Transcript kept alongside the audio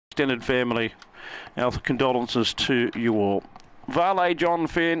extended family. Our condolences to you all. Valet John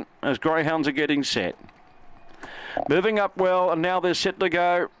Finn as greyhounds are getting set. Moving up well, and now they're set to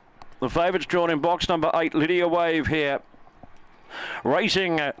go. The favourites drawn in box number 8, Lydia Wave here.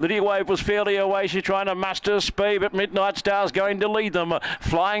 Racing, Lydia Wave was fairly away. She's trying to muster speed, but Midnight Star's going to lead them.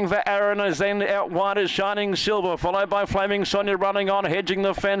 Flying for Aaron is then out wide as Shining Silver, followed by Flaming Sonia running on, hedging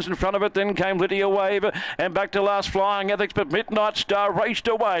the fence in front of it. Then came Lydia Wave, and back to last Flying Ethics, but Midnight Star raced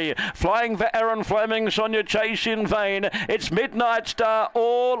away. Flying for Aaron, Flaming Sonia chase in vain. It's Midnight Star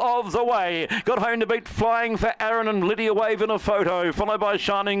all of the way. Got home to beat Flying for Aaron and Lydia Wave in a photo, followed by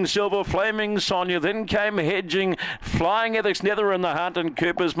Shining Silver, Flaming Sonia. Then came hedging Flying Ethics, Nether in the hunt, and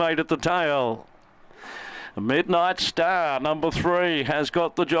Cooper's made at the tail. Midnight Star, number 3, has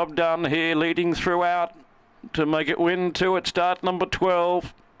got the job done here, leading throughout to make it win 2 at start number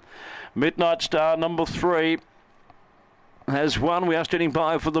 12. Midnight Star, number 3, has won. We are standing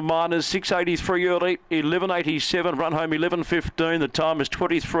by for the minors. 6.83 early, 11.87, run home 11.15. The time is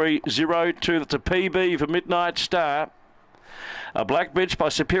 23.02. That's a PB for Midnight Star. A Black Bitch by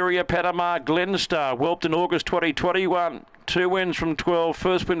Superior Panama, Glen Star, whelped in August 2021. 2 wins from 12.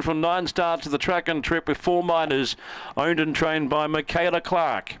 First win from 9 starts to the track and trip with 4 minors, owned and trained by Michaela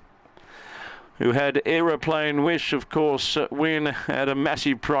Clark, who had Aeroplane Wish, of course, win at a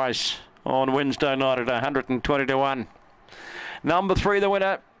massive price on Wednesday night at 120 to 1. Number 3, the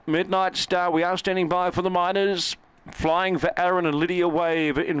winner, Midnight Star. We are standing by for the minors. Flying for Aaron and Lydia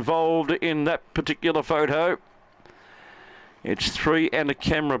Wave involved in that particular photo. It's 3 and a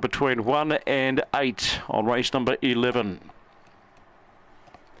camera between 1 and 8 on race number 11.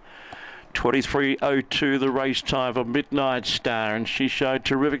 23.02 the race time for Midnight Star, and she showed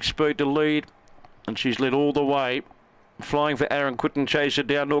terrific speed to lead, and she's led all the way. Flying for Aaron couldn't chase her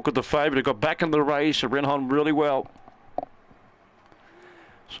down, nor could the favourite, who got back in the race and ran on really well.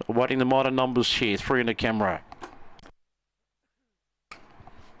 So waiting the minor numbers here, 3 in the camera.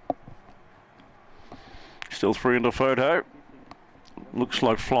 Still 3 in the photo. Looks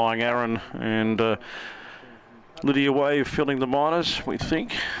like Flying Aaron and Lydia Wave filling the minors, we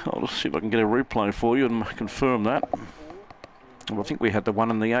think. I'll just see if I can get a replay for you and confirm that. Well, I think we had the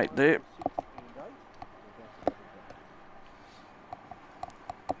 1 and the 8 there.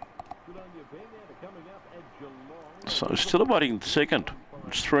 So still awaiting second.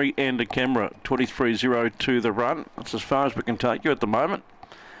 It's 3 and a camera, 23.02 the run. That's as far as we can take you at the moment.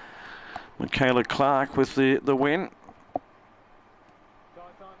 Michaela Clark with the win.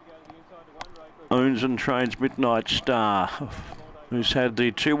 Owns and trains Midnight Star, who's had the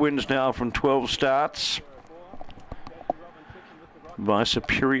 2 wins now from 12 starts by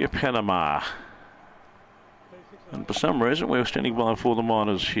Superior Panama. And for some reason we're standing by for the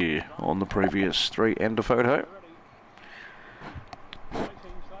minors here on the previous 3 and a photo.